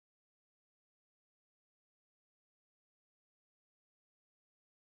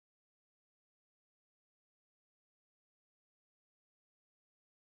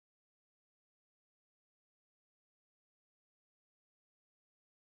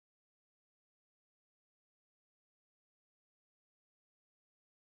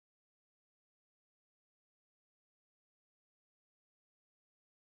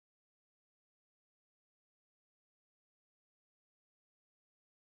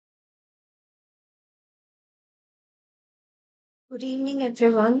Good evening,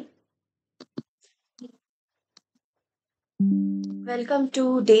 everyone. Welcome to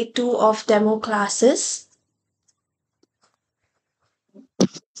day 2 of demo classes.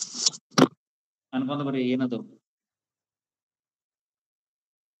 ಅನ್ಕೊಂಡ ಬರೀ ಏನದು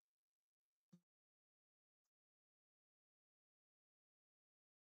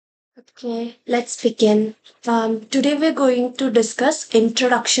Okay, let's begin. Today we're going to discuss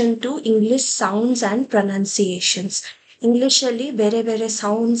introduction to English sounds and pronunciations. English ಅಲ್ಲಿ ಬೇರೆ ಬೇರೆ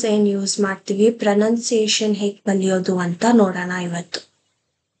sounds ಏನ್ use ಮಾಡ್ತೀವಿ, pronunciation ಹೇಗೆ ಕಲಿಯೋದು ಅಂತ ನೋಡೋಣ ಇವತ್ತು.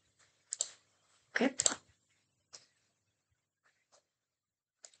 Okay.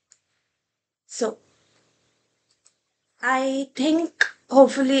 So, I think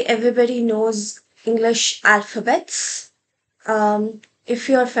hopefully everybody knows English alphabets. If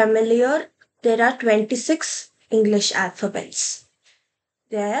you're familiar, there are 26 English alphabets.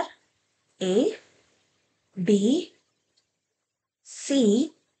 There A, B, C,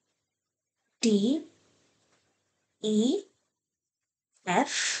 D, E,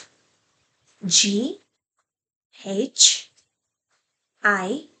 F, G, H, I,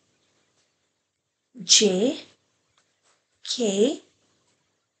 J, K,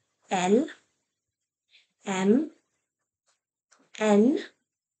 L, M, N,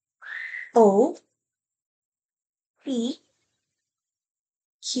 O, P,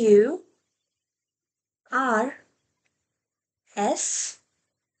 Q, R, S,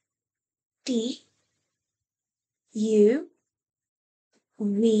 T, U,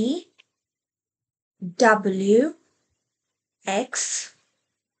 V, W, X,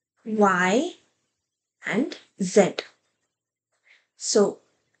 Y, and Z. So,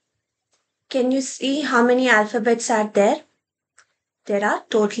 can you see how many alphabets are there? There are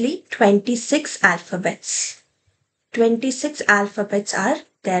totally 26 alphabets. 26 alphabets are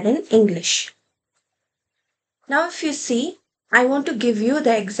there in English. Now, if you see, I want to give you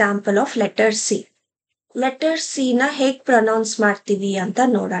the example of letter C. Letter C na ಹೇಗೆ pronounce ಮಾಡ್ತೀವಿ ಅಂತ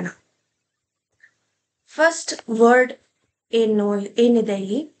ನೋಡೋಣ. First word ಏನಿದೆ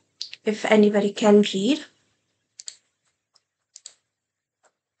ಇಲ್ಲಿ, if anybody can read,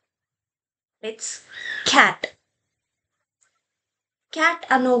 it's cat. Cat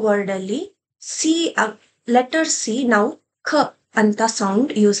ಅನ್ನೋ word ಅಲ್ಲಿ letter C ನಾವು ಕ ಅಂತ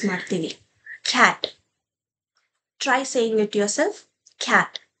ಸೌಂಡ್ ಯೂಸ್ ಮಾಡ್ತೀವಿ. Cat. Try saying it your self.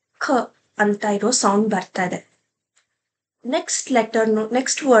 Cat. ಕ ಅಂತ ಇರೋ ಸೌಂಡ್ ಬರ್ತಾ ಇದೆ.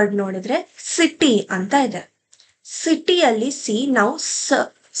 ನೆಕ್ಸ್ಟ್ ವರ್ಡ್ ನೋಡಿದ್ರೆ ಸಿಟಿ ಅಂತ ಇದೆ. ಸಿಟಿಯಲ್ಲಿ ಸಿ ನಾವು ಸ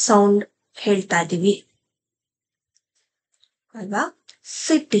ಸೌಂಡ್ ಹೇಳ್ತಾ ಇದೀವಿ ಅಲ್ವಾ.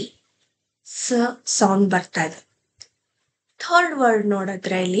 ಸಿಟಿ ಸ ಸೌಂಡ್ ಬರ್ತಾ ಇದೆ. ಥರ್ಡ್ ವರ್ಡ್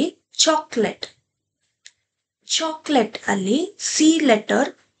ನೋಡಿದ್ರೆ ಇಲ್ಲಿ ಚಾಕ್ಲೇಟ್. ಚಾಕ್ಲೇಟ್ ಅಲ್ಲಿ ಸಿ ಲೆಟರ್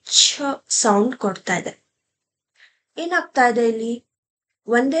ಛ ಸೌಂಡ್ ಕೊಡ್ತಾ ಇದೆ. ಏನಾಗ್ತಾ ಇದೆ ಇಲ್ಲಿ,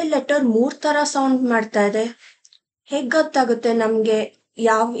 ಒಂದೇ ಲೆಟರ್ 3 ತರ ಸೌಂಡ್ ಮಾಡ್ತಾ ಇದೆ. ಹೇಗ್ ಗೊತ್ತಾಗುತ್ತೆ ನಮ್ಗೆ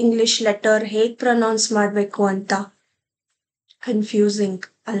ಯಾವ ಇಂಗ್ಲಿಷ್ ಲೆಟರ್ ಹೇಗ್ ಪ್ರೊನೌನ್ಸ್ ಮಾಡ್ಬೇಕು ಅಂತ? ಕನ್ಫ್ಯೂಸಿಂಗ್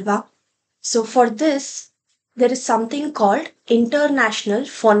ಅಲ್ವಾ? So for this there is something called international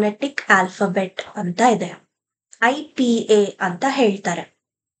phonetic alphabet ಅಂತ ಇದೆ. IPA ಅಂತ ಹೇಳ್ತಾರೆ.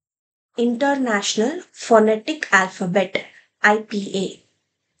 International phonetic alphabet, IPA.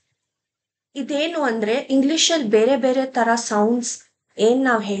 ಇದೇನು ಅಂದ್ರೆ ಇಂಗ್ಲಿಷಲ್ಲಿ ಬೇರೆ ಬೇರೆ ತರ ಸೌಂಡ್ಸ್ ಏನ್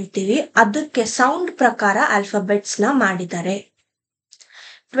ನಾವು ಹೇಳ್ತೀವಿ ಅದಕ್ಕೆ ಸೌಂಡ್ ಪ್ರಕಾರ ಆಲ್ಫಾಬೆಟ್ಸ್ ನ ಮಾಡಿದ್ದಾರೆ.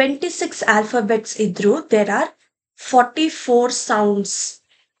 26 ಆಲ್ಫಾಬೆಟ್ಸ್ ಇದ್ರು there are 44 sounds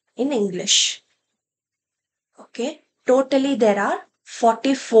in English. Okay, totally there are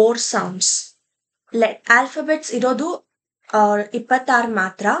 44 sounds. Alphabets ಇರೋದು 26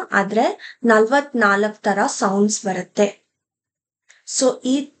 ಮಾತ್ರ, ಆದ್ರೆ 44 ತರ ಸೌಂಡ್ಸ್ ಬರುತ್ತೆ. ಸೊ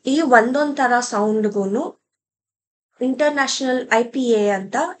ಈ ಒಂದೊಂದ್ ತರ ಸೌಂಡ್ಗೂನು ಇಂಟರ್ನ್ಯಾಷನಲ್ IPA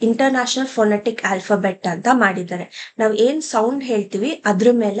ಅಂತ ಇಂಟರ್ನ್ಯಾಷನಲ್ ಫೋನೆಟಿಕ್ ಆಲ್ಫಾಬೆಟ್ ಅಂತ ಮಾಡಿದ್ದಾರೆ. ನಾವು ಏನ್ ಸೌಂಡ್ ಹೇಳ್ತೀವಿ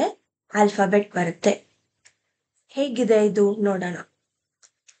ಅದ್ರ ಮೇಲೆ ಆಲ್ಫಾಬೆಟ್ ಬರುತ್ತೆ. ಹೇಗಿದೆ ಇದು ನೋಡೋಣ.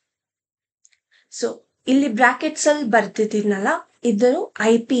 ಸೊ ಇಲ್ಲಿ ಬ್ರಾಕೆಟ್ಸ್ ಅಲ್ಲಿ ಬರ್ತಿದ್ದೀನಲ್ಲ, ಇದು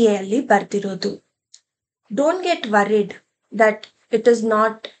IPA ಅಲ್ಲಿ ಬರ್ತಿರೋದು. Don't get worried that it is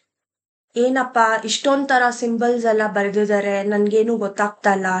not, ಏನಪ್ಪ ಇಷ್ಟೊಂದ್ ತರ ಸಿಂಬಲ್ಸ್ ಎಲ್ಲ ಬರೆದಿದ್ದಾರೆ, ನನ್ಗೇನು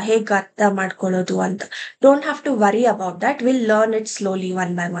ಗೊತ್ತಾಗ್ತಾ ಇಲ್ಲ, ಹೇಗ್ ಅರ್ಥ ಮಾಡ್ಕೊಳ್ಳೋದು ಅಂತ. Don't have to worry about that. Will learn it slowly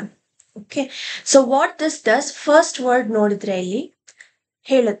one by one. Okay, so what this does, first word ನೋಡಿದ್ರೆ ಇಲ್ಲಿ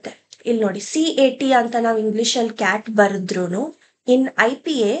ಹೇಳುತ್ತೆ. ಇಲ್ಲಿ ನೋಡಿ, CAT ಅಂತ ನಾವು ಇಂಗ್ಲಿಷ್ ಅಲ್ಲಿ ಕ್ಯಾಟ್ ಬರೆದ್ರು ಇನ್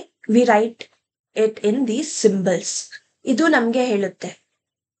IPA V right it in these symbols. ಇದು ನಮ್ಗೆ ಹೇಳುತ್ತೆ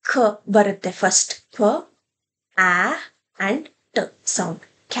ಖ ಬರುತ್ತೆ ಫಸ್ಟ್. ಖ, ಆ ಅಂಡ್ ಟ ಸೌಂಡ್.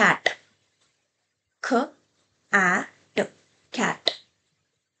 ಕ್ಯಾಟ್. ಖ, ಆ, ಟ, ಕ್ಯಾಟ್.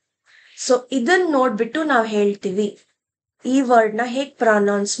 ಸೊ ಇದನ್ನ ನೋಡ್ಬಿಟ್ಟು ನಾವು ಹೇಳ್ತೀವಿ ಈ ವರ್ಡ್ನ ಹೇಗೆ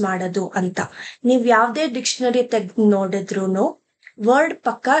ಪ್ರೊನೌನ್ಸ್ ಮಾಡೋದು ಅಂತ. ನೀವು ಯಾವುದೇ ಡಿಕ್ಷನರಿ ತೆಗೆದು ನೋಡಿದ್ರು ವರ್ಡ್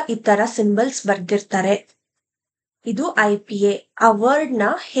ಪಕ್ಕ ಈ ತರ ಸಿಂಬಲ್ಸ್ ಬರ್ದಿರ್ತಾರೆ. ಇದು IPA. ಆ ವರ್ಡ್ನ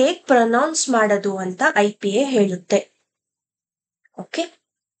ಹೇಗೆ ಪ್ರೊನೌನ್ಸ್ ಮಾಡೋದು ಅಂತ IPA ಹೇಳುತ್ತೆ. Okay,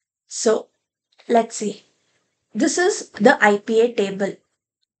 so let's see. This is the IPA table.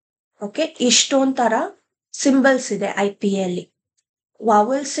 Okay, ಇಷ್ಟೊಂದು ತರ ಸಿಂಬಲ್ಸ್ ಇದೆ IPA ಅಲ್ಲಿ.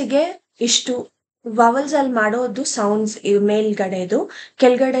 ವಾವಲ್ಸ್ಗೆ ಇಷ್ಟು ವಾವಲ್ಸ್ ಅಲ್ಲಿ ಮಾಡೋದು ಸೌಂಡ್ಸ್ ಮೇಲ್ಗಡೆದು,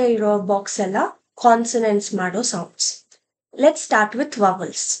 ಕೆಳಗಡೆ ಇರೋ ಬಾಕ್ಸ್ ಎಲ್ಲ ಕಾನ್ಸನೆಂಟ್ಸ್ ಮಾಡೋ sounds. Let's start with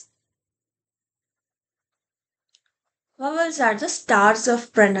ವಾವಲ್ಸ್. Vowels are the stars of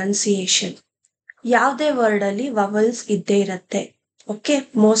pronunciation. ಯಾವುದೇ ವರ್ಡ್ ಅಲ್ಲಿ vowels ಇದ್ದೇ ಇರುತ್ತೆ. Okay,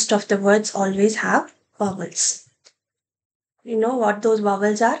 most of the words always have vowels. You know what those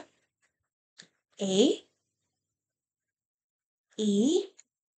vowels are? A, E,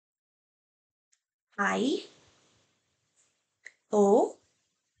 I, O,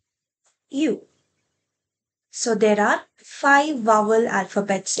 U. So there are 5 vowel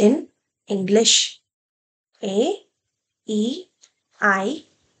alphabets in English. A, E, I,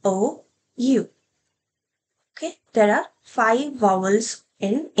 O, U. Okay, there are 5 vowels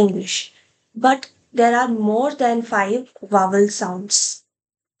in English, but there are more than 5 vowel sounds.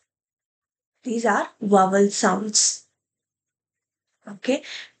 These are vowel sounds. Okay,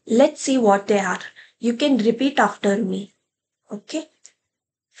 let's see what they are. You can repeat after me. Okay,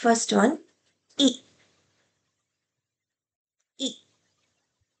 first one, E. E.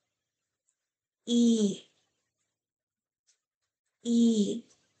 E. E.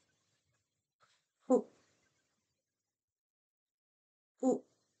 U. U.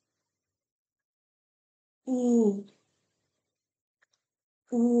 U.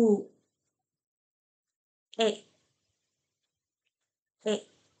 U. A. A.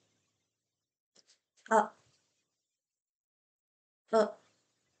 A. A.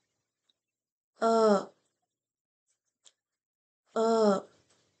 A. A.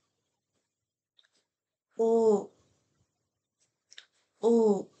 O.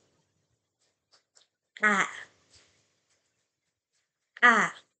 O. A.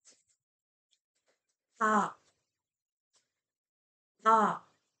 A. A. A.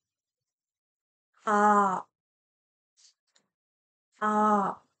 A.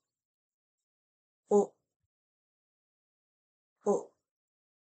 A. O. O.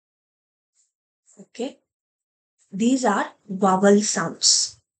 Okay. These are vowel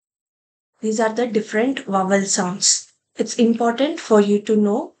sounds. These are the different vowel sounds. It's important for you to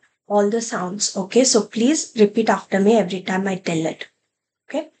know all the sounds. Okay. So please repeat after me every time I tell it.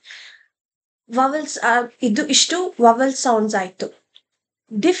 Okay. Vowels are ಇಷ್ಟು vowel sounds ಆಯ್ತು.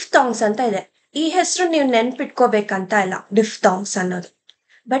 ಡಿಫ್ಥಾಂಗ್ಸ್ ಅಂತ ಇದೆ. ಈ ಹೆಸರು ನೀವು ನೆನ್ಪಿಟ್ಕೋಬೇಕಂತ ಇಲ್ಲ, ಡಿಫ್ಥಾಂಗ್ಸ್ ಅನ್ನೋದು.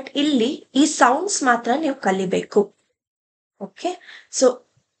 But ಇಲ್ಲಿ ಈ ಸೌಂಡ್ಸ್ ಮಾತ್ರ ನೀವು ಕಲಿಬೇಕು. ಓಕೆ, ಸೊ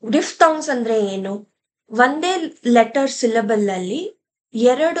ಡಿಫ್ಥಾಂಗ್ಸ್ ಅಂದ್ರೆ ಏನು? ಒಂದೇ ಲೆಟರ್ ಸಿಲಬಲ್ ಅಲ್ಲಿ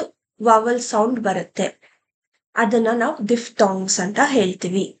 2 ವಾವಲ್ ಸೌಂಡ್ ಬರುತ್ತೆ. ಅದನ್ನ ನಾವು ಡಿಫ್ಥಾಂಗ್ಸ್ ಅಂತ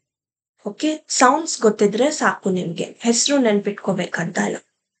ಹೇಳ್ತೀವಿ. ಓಕೆ, ಸೌಂಡ್ಸ್ ಗೊತ್ತಿದ್ರೆ ಸಾಕು, ನಿಮ್ಗೆ ಹೆಸರು ನೆನ್ಪಿಟ್ಕೋಬೇಕಂತ ಇಲ್ಲ.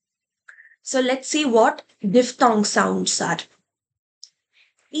 So let see what ಡಿಫ್ಥಾಂಗ್ sounds R.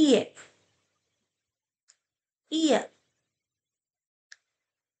 Ear, ear,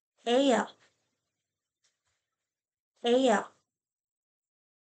 ear, ear,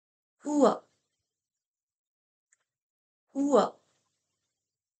 hua, hua,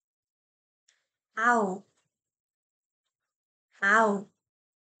 ow, ow,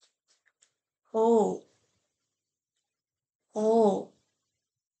 oh, oh,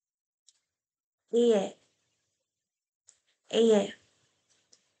 ear, ear,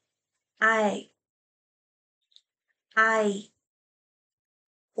 I,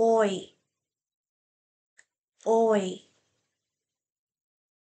 oi, oi.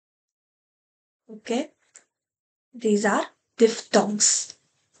 Okay, these are diphthongs.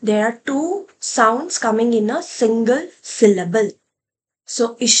 There are 2 sounds coming in a single syllable. So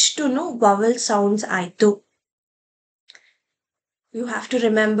ishtunu vowel sounds ಆಯ್ತು. You have to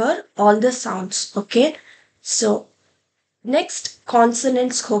remember all the sounds. Okay, so next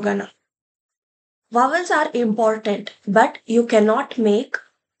consonants ಹೋಗೋಣ. Vowels are important, but you cannot make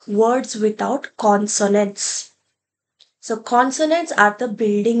words without consonants. So consonants are the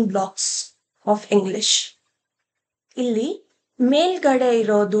building blocks of English. ಇಲ್ಲಿ ಮೇಲ್ಗಡೆ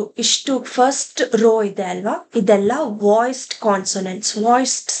ಇರೋದು ಇಷ್ಟು first row ಇದೆ ಅಲ್ವಾ, ಇದೆಲ್ಲ ವಾಯ್ಸ್ಡ್ consonants,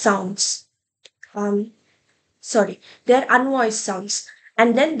 ವಾಯ್ಸ್ಡ್ sounds. Sorry, they are unvoiced sounds. And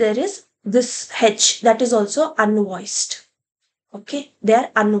then there is this H that is also unvoiced. Okay, they are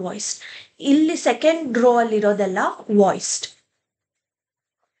unvoiced. ಇಲ್ಲಿ second row ಅಲ್ಲಿ ಇರೋದೆಲ್ಲ ವಾಯ್ಸ್ಡ್.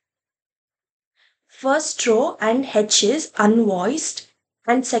 First row and H is ಅನ್ವಾಯ್ಸ್ಡ್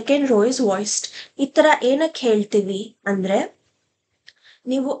and second row is ವಾಯ್ಸ್ಡ್. ಈ ತರ ಏನಕ್ಕೆ ಹೇಳ್ತೀವಿ ಅಂದ್ರೆ,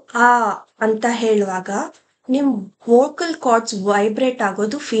 ನೀವು ಆ ಅಂತ ಹೇಳುವಾಗ ನಿಮ್ ವೋಕಲ್ ಕಾರ್ಡ್ಸ್ ವೈಬ್ರೇಟ್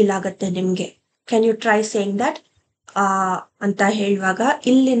ಆಗೋದು ಫೀಲ್ ಆಗುತ್ತೆ ನಿಮ್ಗೆ. Can you try saying that? ಆ ಅಂತ ಹೇಳುವಾಗ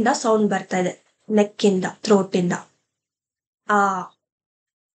ಇಲ್ಲಿಂದ ಸೌಂಡ್ ಬರ್ತಾ ಇದೆ, ನೆಕ್ಕಿಂದ, ಥ್ರೋಟಿಂದ. ಆ.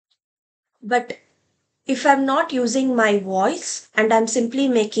 But if I'm not using my voice and I'm simply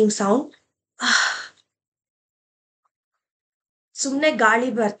making sound, ಸುಮ್ಮನೆ ಗಾಳಿ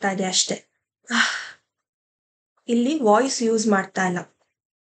ಬರ್ತಾ ಇದೆ ಅಷ್ಟೇ, ಇಲ್ಲಿ ವಾಯ್ಸ್ ಯೂಸ್ ಮಾಡ್ತಾ ಇಲ್ಲ.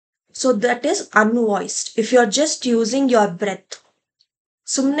 So that is ಅನ್ವಾಯ್ಸ್ಡ್. If you are just using your breath,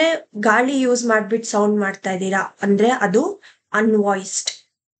 ಸುಮ್ಮನೆ ಗಾಳಿ ಯೂಸ್ ಮಾಡ್ಬಿಟ್ಟು ಸೌಂಡ್ ಮಾಡ್ತಾ ಇದ್ದೀರಾ ಅಂದ್ರೆ ಅದು ಅನ್ವಾಯ್ಸ್ಡ್.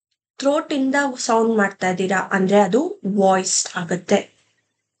 ಥ್ರೋಟ್ ಇಂದ ಸೌಂಡ್ ಮಾಡ್ತಾ ಇದ್ದೀರಾ ಅಂದ್ರೆ ಅದು ವಾಯ್ಸ್ಡ್ ಆಗುತ್ತೆ.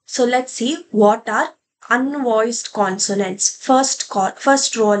 So let's see what are unvoiced consonants. First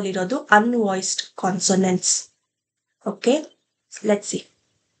row allirodu unvoiced consonants. Okay, let's see.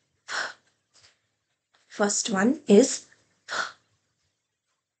 First one is,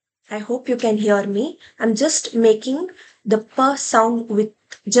 I hope you can hear me. I'm just making the p sound with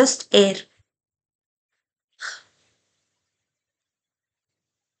just air.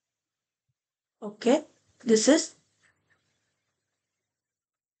 Okay, this is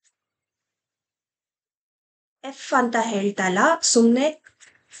F ಅಂತ ಹೇಳ್ತಾ ಇಲ್ಲ, ಸುಮ್ಮನೆ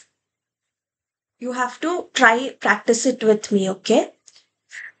you have to try practice it with me. Okay,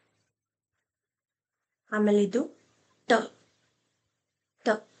 ಆಮೇಲೆ ಇದು ಟ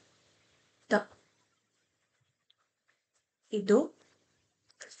ಟ ಟ. ಇದು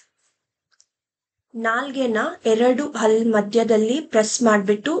ನಾಲ್ಗೆನ ಎರಡು ಹಲ್ ಮಧ್ಯದಲ್ಲಿ ಪ್ರೆಸ್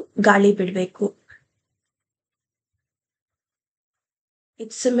ಮಾಡಿಬಿಟ್ಟು ಗಾಳಿ ಬಿಡಬೇಕು.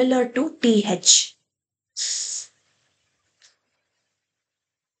 It's similar to T H.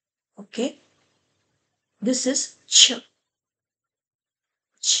 Okay, this is ch,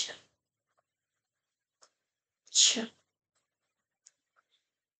 ch, ch.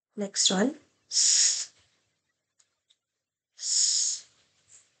 Next one, s, s,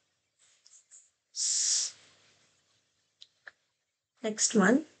 s. Next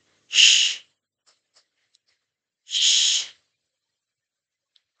one, sh, sh,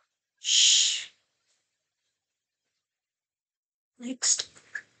 sh. Next,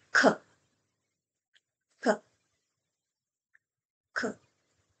 k, k, k.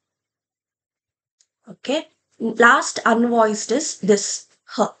 Okay, last unvoiced is this,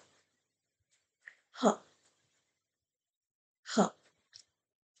 h, h, h.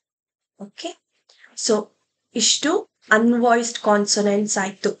 Okay, so ishtu unvoiced consonants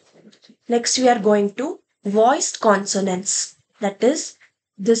aitu. Next we are going to voiced consonants, that is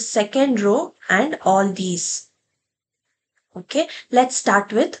this second row and all these. Okay, let's start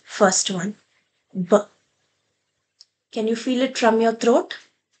with first one, b. Can you feel it from your throat?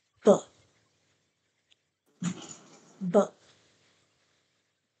 B, b,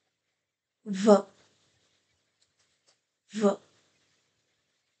 v, v,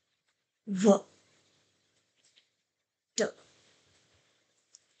 v, d,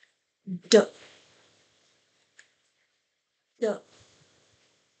 d, d.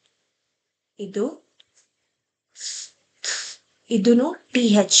 ಇದು ಇದೂನು T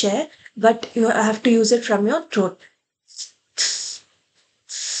H, but you have to use it from your throat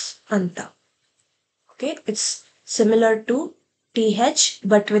ಅಂತ. Okay, it's similar to T H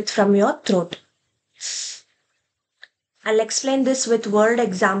but with from your throat. I'll explain this with word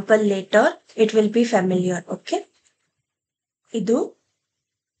example later. It will be familiar. Okay, ಇದು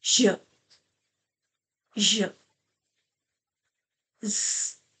j, j, z,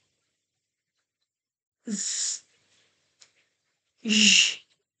 z, j,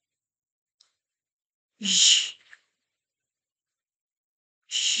 j,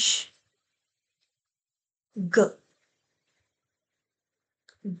 sh, g,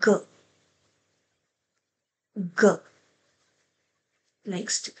 g, g.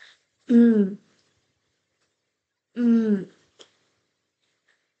 Next, mm, mm,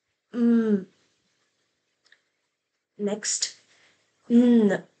 mm. Next,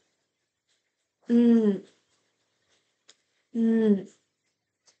 n, n, n.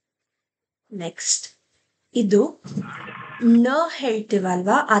 Next, ಇದು ನ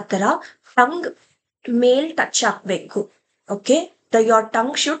ಹೇಳ್ತೀವಲ್ವಾ, ಆ ಥರ tongue ಮೇಲ್ touch ಆಗಬೇಕು. Okay, your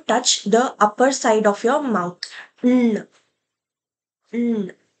tongue should touch the upper side of your mouth. N, n,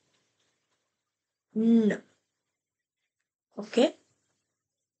 n. Okay,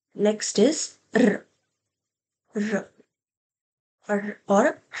 next is r, r, r or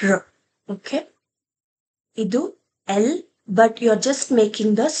r. Okay, ಇದು L but you are just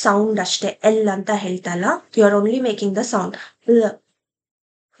making the sound ಅಷ್ಟೇ. L ಅಂತ ಹೇಳ್ತಲ್ಲ, you are only making the sound. ಲ್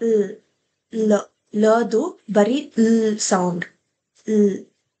ಲ್ ಲ ಲದು ಬರೀ ಲ್ sound. ಲ್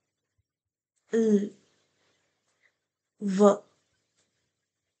ಲ್ ವ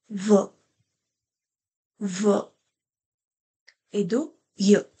ವ ವ ಇದು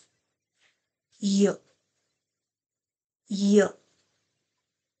ಯ ಯ ಯ.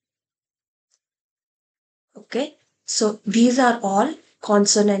 Okay, so these are all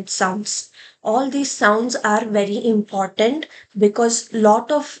consonant sounds. All these sounds are very important because lot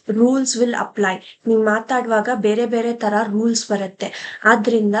of rules will apply. ನೀವು ಮಾತಾಡುವಾಗ ಬೇರೆ ಬೇರೆ ತರ ರೂಲ್ಸ್ ಬರುತ್ತೆ.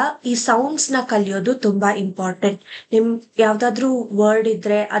 ಆದ್ರಿಂದ ಈ ಸೌಂಡ್ಸ್ ನ ಕಲಿಯೋದು ತುಂಬಾ ಇಂಪಾರ್ಟೆಂಟ್. ನಿಮ್ ಯಾವ್ದಾದ್ರು ವರ್ಡ್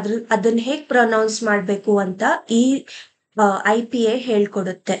ಇದ್ರೆ ಅದನ್ನ ಹೇಗ್ ಪ್ರೊನೌನ್ಸ್ ಮಾಡ್ಬೇಕು ಅಂತ ಈ IPA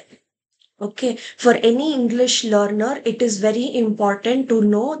ಹೇಳ್ಕೊಡುತ್ತೆ. Okay, for any English learner, it is very important to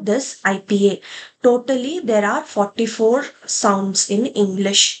know this IPA. Totally, there are 44 sounds in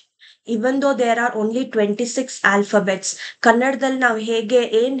English. Even though there are only 26 alphabets, ಕನ್ನಡದಲ್ಲಿ ನಾವು ಹೇಗೆ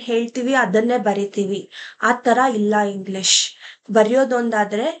ಏನ್ ಹೇಳ್ತೀವಿ ಅದನ್ನೇ ಬರಿತೀವಿ. ಆ ತರ ಇಲ್ಲ ಇಂಗ್ಲಿಷ್.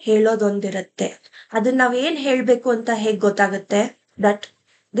 ಬರೆಯೋದೊಂದಾದ್ರೆ ಹೇಳೋದೊಂದಿರುತ್ತೆ. ಅದನ್ನ ನಾವ್ ಏನ್ ಹೇಳ್ಬೇಕು ಅಂತ ಹೇಗ್ ಗೊತ್ತಾಗುತ್ತೆ? That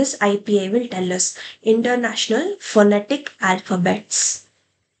this IPA will tell us International Phonetic Alphabets.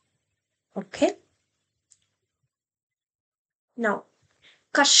 Okay. Now,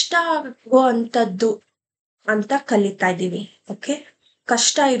 ಕಷ್ಟ ಆಗುವಂಥದ್ದು ಅಂತ ಕಲಿತಾ ಇದ್ದೀವಿ. ಓಕೆ,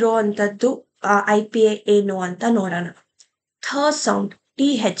 ಕಷ್ಟ ಇರೋ ಅಂಥದ್ದು IPA ಏನು ಅಂತ ನೋಡೋಣ. ಥ ಸೌಂಡ್,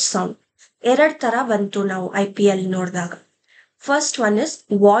 TH ಸೌಂಡ್, ಎರಡ್ ತರ ಬಂತು ನಾವು IPL ನೋಡಿದಾಗ. First one is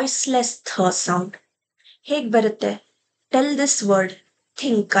voiceless ಥ sound. ಹೇಗ್ ಬರುತ್ತೆ? ಟೆಲ್ ದಿಸ್ ವರ್ಡ್,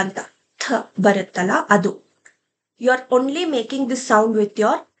 ಥಿಂಕ್ ಅಂತ ಥ ಬರುತ್ತಲ್ಲ ಅದು. You are only making this sound with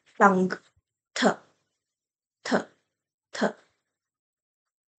your tongue. ಥ ಥ ಥ.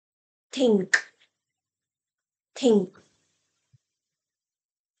 Think think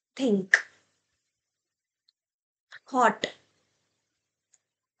think. Thought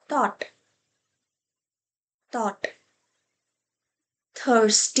thought thought.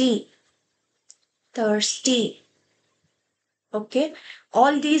 Thirsty thirsty. Okay,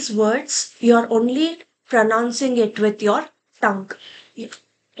 all these words you are only pronouncing it with your tongue.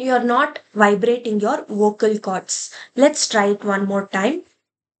 You are not vibrating your vocal cords. Let's try it one more time.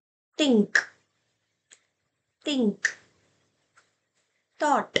 Think think.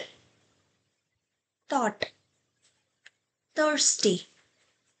 Thought thought. Thirsty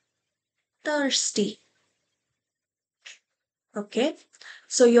thirsty. Okay,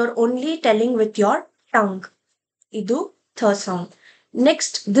 so you're only telling with your tongue. Idu th sound.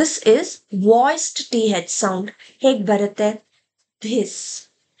 Next, this is voiced TH sound. ಹೇಗ್ ಬರುತ್ತೆ? This.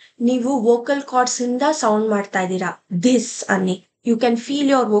 ನೀವು vocal cords ಇಂದ sound ಮಾಡ್ತಾ ಇದ್ದೀರಾ. This ಅನ್ನಿ. You can feel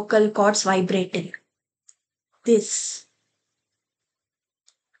your vocal cords vibrating. This.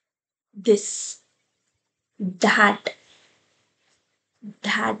 This. That.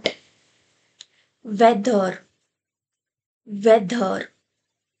 That. Weather. Weather.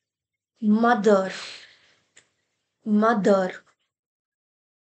 Mother. Mother.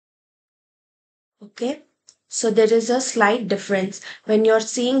 Okay, so there is a slight difference. When you're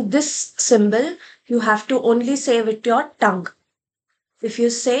seeing this symbol, you have to only say with your tongue. If you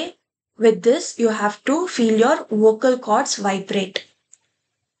say with this, you have to feel your vocal cords vibrate.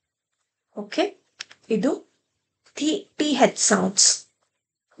 Okay, idu TH sounds.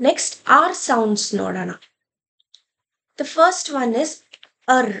 Next, R sounds nodana. The first one is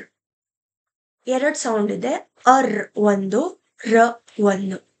R. ಎರಡ್ sound ಇದೆ. ಅರ್ ಒಂದು, ರ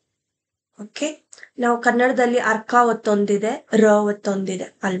ಒಂದು. Okay, ನಾವು ಕನ್ನಡದಲ್ಲಿ ಅರ್ಕ ಒತ್ತೊಂದಿದೆ, ರ ಒತ್ತೊಂದಿದೆ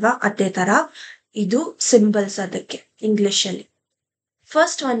ಅಲ್ವಾ? ಅದೇ ತರ ಇದು ಸಿಂಬಲ್ಸ್ ಅದಕ್ಕೆ ಇಂಗ್ಲಿಷ್ ಅಲ್ಲಿ.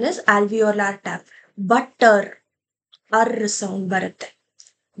 First one is ಆಲ್ವಿಯೋಲಾರ್ tap. Butter, R sound ಬರುತ್ತೆ.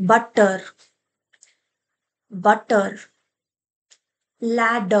 Butter butter.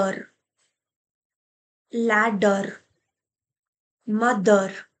 Ladder ladder.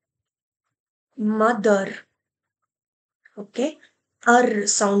 Mother mother. Okay, ಅರ್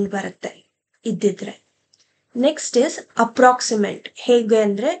ಸೌಂಡ್ ಬರುತ್ತೆ ಇದ್ದಿದ್ರೆ. Next is approximate. ಹೇಗೆ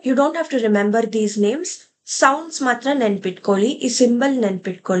ಅಂದ್ರೆ you don't have to remember these names. Sounds ಮಾತ್ರ ನೆನ್ಪಿಟ್ಕೊಳ್ಳಿ, ಈ ಸಿಂಬಲ್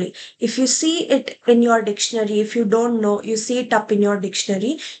ನೆನ್ಪಿಟ್ಕೊಳ್ಳಿ. If U C it in your dictionary, if you don't know, U C it up in your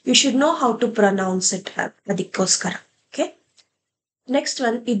dictionary, you should know how to pronounce it. ಅದಕ್ಕೋಸ್ಕರ. Okay, next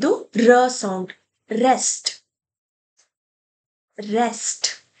one ಇದು ರ sound. Rest rest.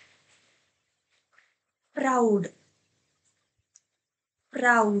 Proud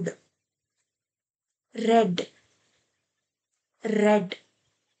proud. Red red.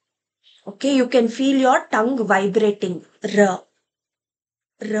 Okay, you can feel your tongue vibrating. R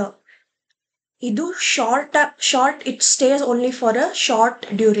r. ಇದು short it stays only for a short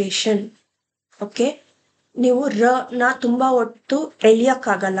duration. Okay, ನೀವು ರ ನ ತುಂಬಾ ಹೊತ್ತು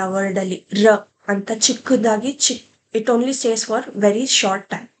ಎಳಿಯಕ್ಕಾಗಲ್ಲ word ಅಲ್ಲಿ. ರ ಅಂತ ಚಿಕ್ಕದಾಗಿ it only stays for very short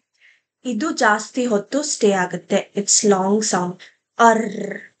time. ಇದು ಜಾಸ್ತಿ ಹೊತ್ತು ಸ್ಟೇ ಆಗುತ್ತೆ. It's long sound. R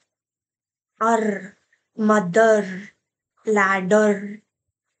R mother ladder.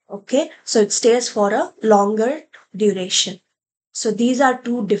 Okay, so it stays for a longer duration. So these are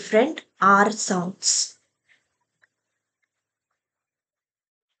two different R sounds.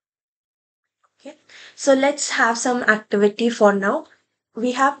 Okay, so let's have some activity for now.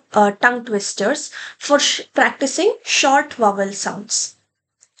 We have tongue twisters for practicing short vowel sounds.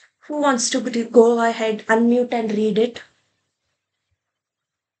 Who wants to go ahead, unmute and read it?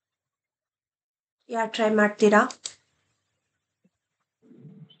 Yeah, try ಮಾಡ್ತೀರಾ?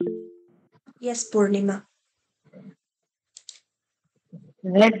 Yes, Purnima.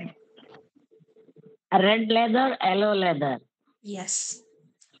 Red leather, yellow leather. Yes.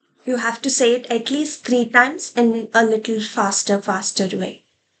 You have to say it at least 3 times in a little faster way.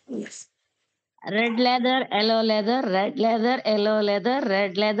 Yes. Red leather, yellow leather, red leather, yellow leather,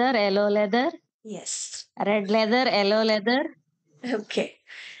 red leather, yellow leather. Yes. Red leather, yellow leather. Okay.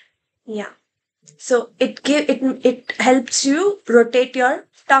 Yeah. So it helps you rotate your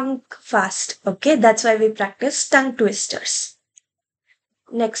tongue fast. Okay, that's why we practice tongue twisters.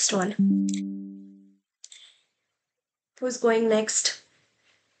 Next one. Who's going next?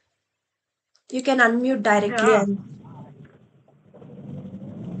 You can unmute directly. Yeah. And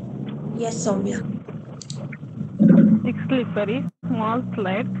yes, Soumya. Six slippery, small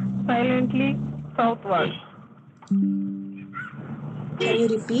slide, silently southward. Can you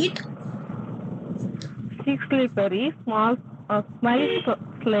repeat? Six slippery, small slide,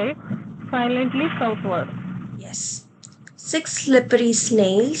 silently southward. Yes. 6 slippery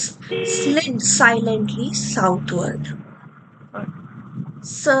snails slid silently southward.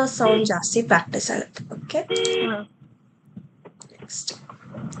 So sound ಜಾಸ್ತಿ practice ಆಗುತ್ತೆ. Okay. Next.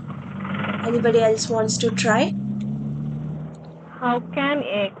 Anybody else wants to try? How can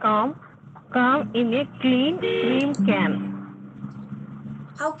a come in a clean cream can?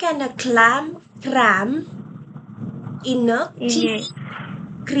 How can a clam cram in a In a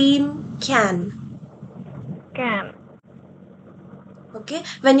cream can? can. Okay,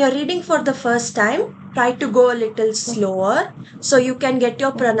 when you're reading for the first time, try to go a little slower so you can get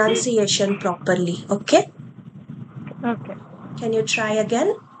your pronunciation properly. Okay, Okay. can you try again?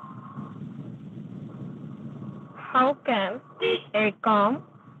 How can a come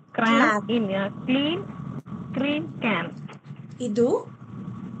cram Clam. in a clean cream can?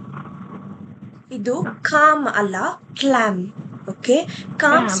 ಇದು calm ಅಲ್ಲ, clam. Okay,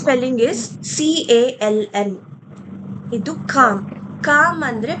 calm Clam. spelling is CALM. ಇದು calm. Calm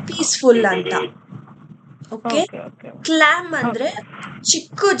ಅಂದ್ರೆ peaceful ಅಂತ. Okay, ಕ್ಲಾಮ್ ಅಂದ್ರೆ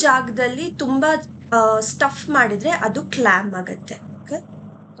ಚಿಕ್ಕ ಜಾಗದಲ್ಲಿ ತುಂಬಾ stuff ಮಾಡಿದ್ರೆ ಅದು ಕ್ಲಾಮ್ ಆಗುತ್ತೆ.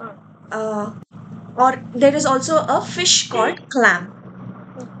 Or there is also a fish called clam.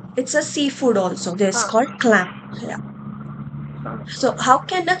 It's a seafood also. There's called clam. Yeah. So how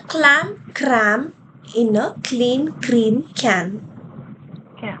can a clam cram in a clean cream can?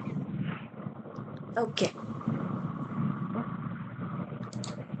 Okay.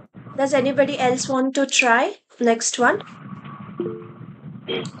 Does anybody else want to try? Next one.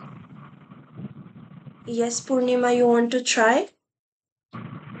 Yes, Purnima, you want to try?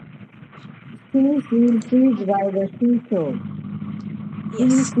 Cheese by the seashore.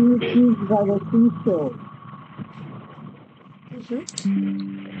 Yes. Cheese by the seashore.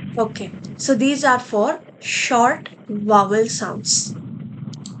 Okay, so these are for short vowel sounds.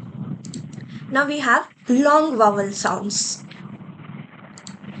 Now we have long vowel sounds.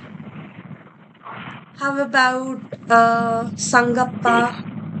 How about Sangappa?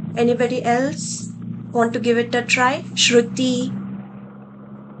 Anybody else want to give it a try? Shruti?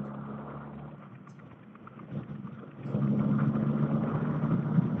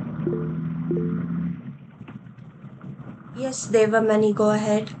 Yes, Devamani, go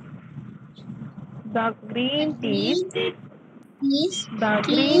ahead. The green tea is the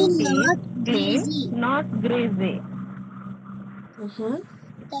clean, green tea not clean, greasy. not greasy.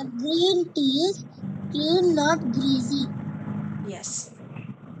 The green tea is clean, not greasy. Yes.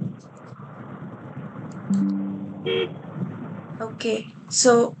 Okay,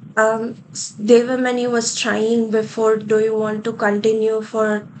 so Devamani was trying before. Do you want to continue for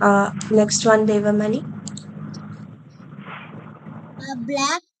next one, Devamani? A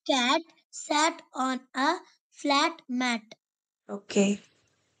black cat sat on a flat mat. Okay.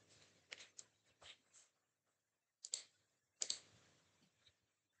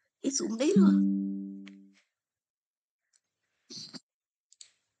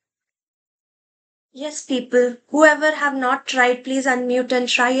 Yes, people, whoever have not tried, please unmute and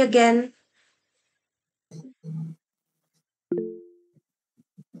try again.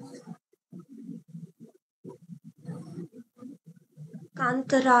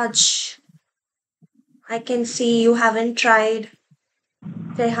 Kantaraj, I can see you haven't tried.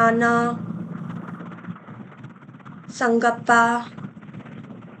 Rehana, Sangappa,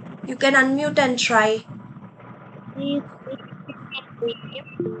 you can unmute and try.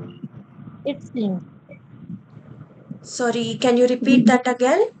 It seems. Sorry, can you repeat that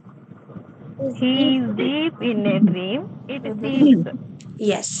again? He is deep in a dream. It seems.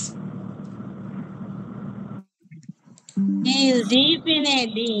 Yes. He is deep in a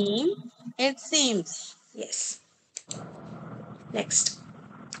dream, it seems. Yes. Next.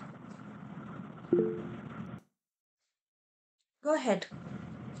 Go ahead.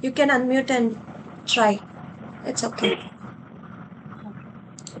 You can unmute and try. It's okay.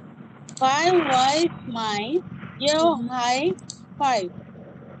 5 wise mice, yo high 5.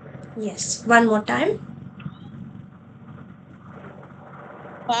 Yes. One more time.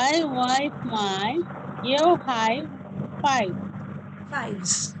 5 wise mice, yo high 5.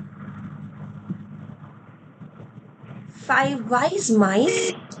 Fives. 5 wise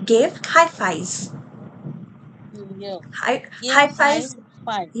mice gave high fives. Yo, High yo high fives.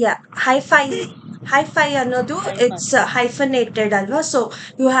 5. Yeah, high fives. High five ಅನ್ನೋದು High it's hyphenated ಅಲ್ವಾ, so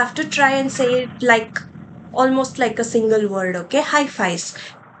you have to try and say it like almost like a single word. Okay, high fives.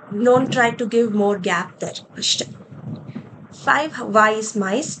 Don't try to give more gap there. ಅಷ್ಟೇ. 5 wise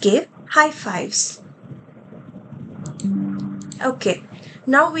mice gave high fives. Okay,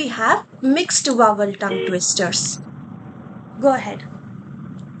 now we have mixed vowel tongue twisters. Go ahead.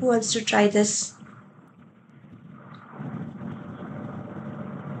 Who wants to try this?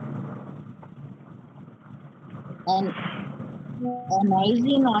 And a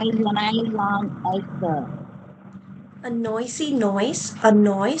noisy noise when I is on oyster. A noisy noise, a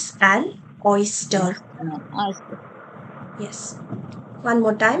noise, an oyster. Oyster. Yes. One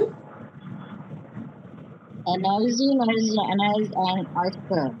more time. A noisy noise when I is on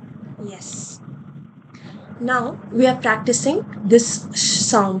oyster. Yes. Now we are practicing this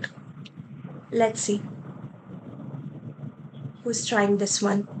sound. Let's see who's trying this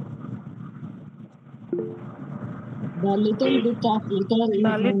one. The little bit of litter is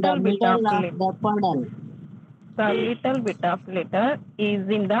The in the little bit middle of of lit- the puddle. The little bit of litter is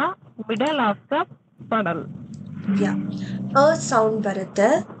in the middle of the puddle. Yeah. A sound ಬರುತ್ತೆ.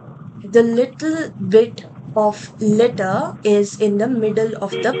 The little bit of litter is in the middle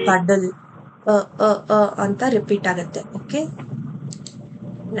of the puddle. ಅಂತ repeat ಆಗುತ್ತೆ. Okay.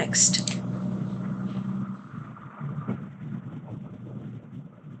 Next.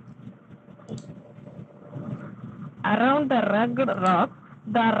 Around the rugged rocks,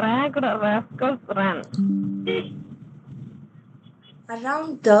 the ragged rascals ran.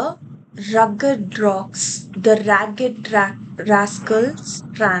 Around the rugged rocks, the ragged rascals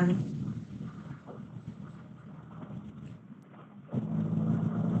ran.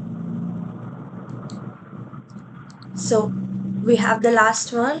 So we have the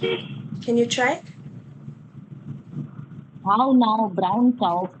last one. Can you try? How now, brown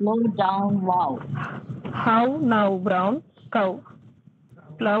cow, flow down, wow. How now, brown cow,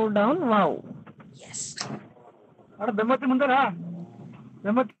 plow down, wow. Yes.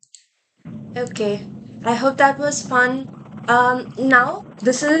 Okay. I hope that was fun. Now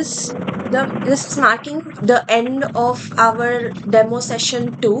this is marking the end of our demo session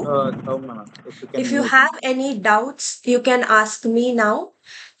 2. If you have any doubts, you can ask me now.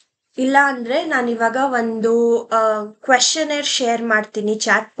 ಇಲ್ಲ ಅಂದ್ರೆ ನಾನು ಇವಾಗ ಒಂದು ಕ್ವೆಶನರ್ share ಮಾಡ್ತೀನಿ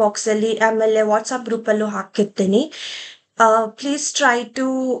chat box ಅಲ್ಲಿ, ಆಮೇಲೆ WhatsApp group ಅಲ್ಲೂ ಹಾಕಿರ್ತೀನಿ. Please try to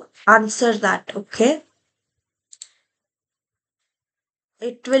answer that. Okay,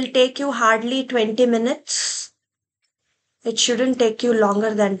 it will take you hardly 20 minutes. It shouldn't take you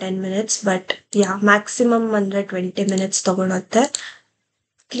longer than 10 minutes, but yeah, maximum ಅಂದ್ರೆ 20 minutes ತಗೊಳುತ್ತೆ.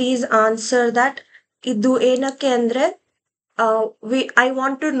 Please answer that. ಇದು ಏನಕ್ಕೆ ಅಂದ್ರೆ I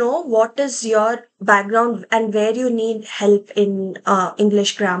want to know what is your background and where you need help in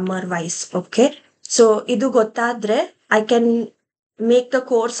English grammar wise. Okay, so idu gottadre I can make the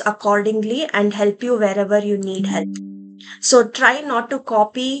course accordingly and help you wherever you need help. So try not to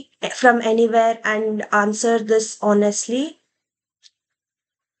copy from anywhere and answer this honestly.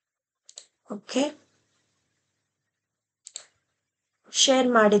 Okay, share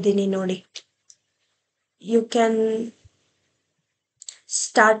ಮಾಡಿದ್ದೀನಿ ನೋಡಿ. You can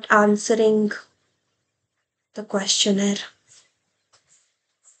start answering the questionnaire.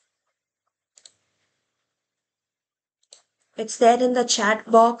 It's there in the chat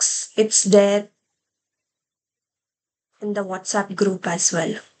box. It's there in the WhatsApp group as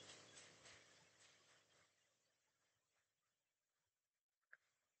well.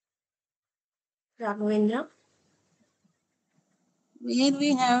 Raghavendra? Where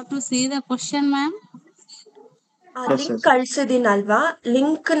we have to see the question, ma'am? ಆ Yes, link yes. ಕಳ್ಸಿದೀನಲ್ವಾ,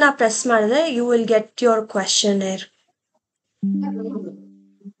 link ನ press ಮಾಡಿದ್ರೆ you will get your question air.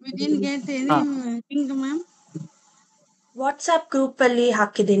 We didn't get any link, ma'am. WhatsApp group ಅಲ್ಲಿ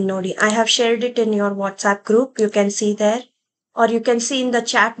ಹಾಕಿದೀನಿ ನೋಡಿ. I have shared it in your WhatsApp group. You can see there are you can see in the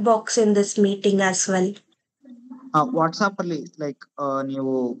chat box in this meeting as well. WhatsApp ಅಲ್ಲಿ like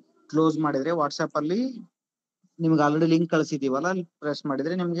ನೀವು close ಮಾಡಿದ್ರೆ WhatsApp ಅಲ್ಲಿ ನಿಮ್ಗೆ already link ಕಳಿಸಿದೀವಲ್ಲ, ಅಲ್ಲಿ press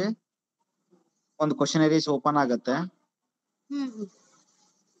ಮಾಡಿದ್ರೆ ನಿಮ್ಗೆ ಒಂದು questionnaires open ಆಗತ್ತೆ.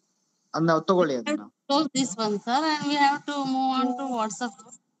 ಅದನ್ನ ತಗೊಳ್ಳಿ ಅದನ್ನ. Close this one, sir, and we have to move on to WhatsApp.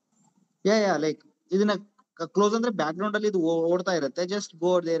 Yeah like ಇದನ್ನ ಕ್ಲೋಸ್ ಅಂದ್ರೆ ಬ್ಯಾಕ್ ಗ್ರೌಂಡ್ ಅಲ್ಲಿ ಇದು ಓಡ್ತಾ ಇರುತ್ತೆ. Just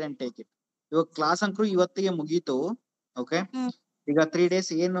go there and take it. ಇವಾಗ ಕ್ಲಾಸ್ ಅಂಕರು ಇವತ್ತಿಗೆ ಮುಗೀತು. ಓಕೆ, ಈಗ 3 days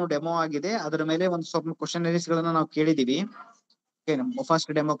ಏನು ಡೆಮೋ ಆಗಿದೆ ಅದ್ರ ಮೇಲೆ ಒಂದು ಸ್ವಲ್ಪ ಕ್ವಶನರೀಸ್ ಗಳನ್ನ ನಾವು ಕೇಳಿದೀವಿ. First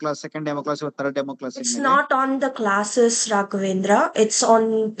demo class, second demo class, third demo class. It's not on the classes, Raghavendra. It's on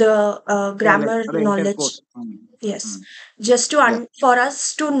the grammar knowledge. Yes, just to for us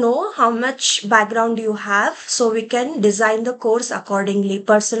to know how much background you have, so we can design the course accordingly,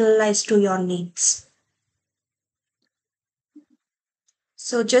 personalized to your needs.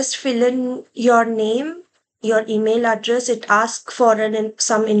 So just fill in your name, your email address. It asks for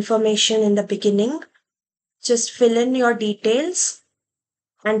some information in the beginning. Just fill in your details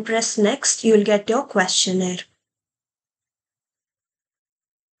and press next. You'll get your questionnaire.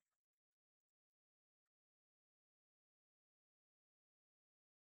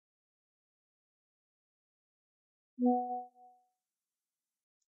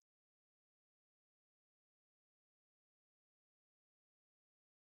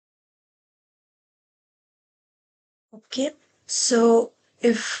 Okay, so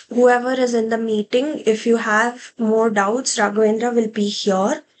if whoever is in the meeting, if you have more doubts, Raghavendra will be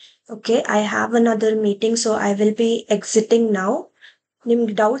here. Okay, I have another meeting, so I will be exiting now.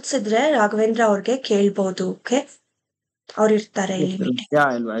 ನಿಮ್ಗೆ doubts ಇದ್ರೆ ರಾಘವೇಂದ್ರ ಅವ್ರಿಗೆ ಕೇಳ್ಬೋದು. Okay, ಅವ್ರು ಇರ್ತಾರೆ ಇಲ್ಲಿ meeting.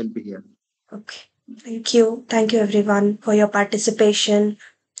 I'll be here. Okay, thank you. Thank you everyone for your participation.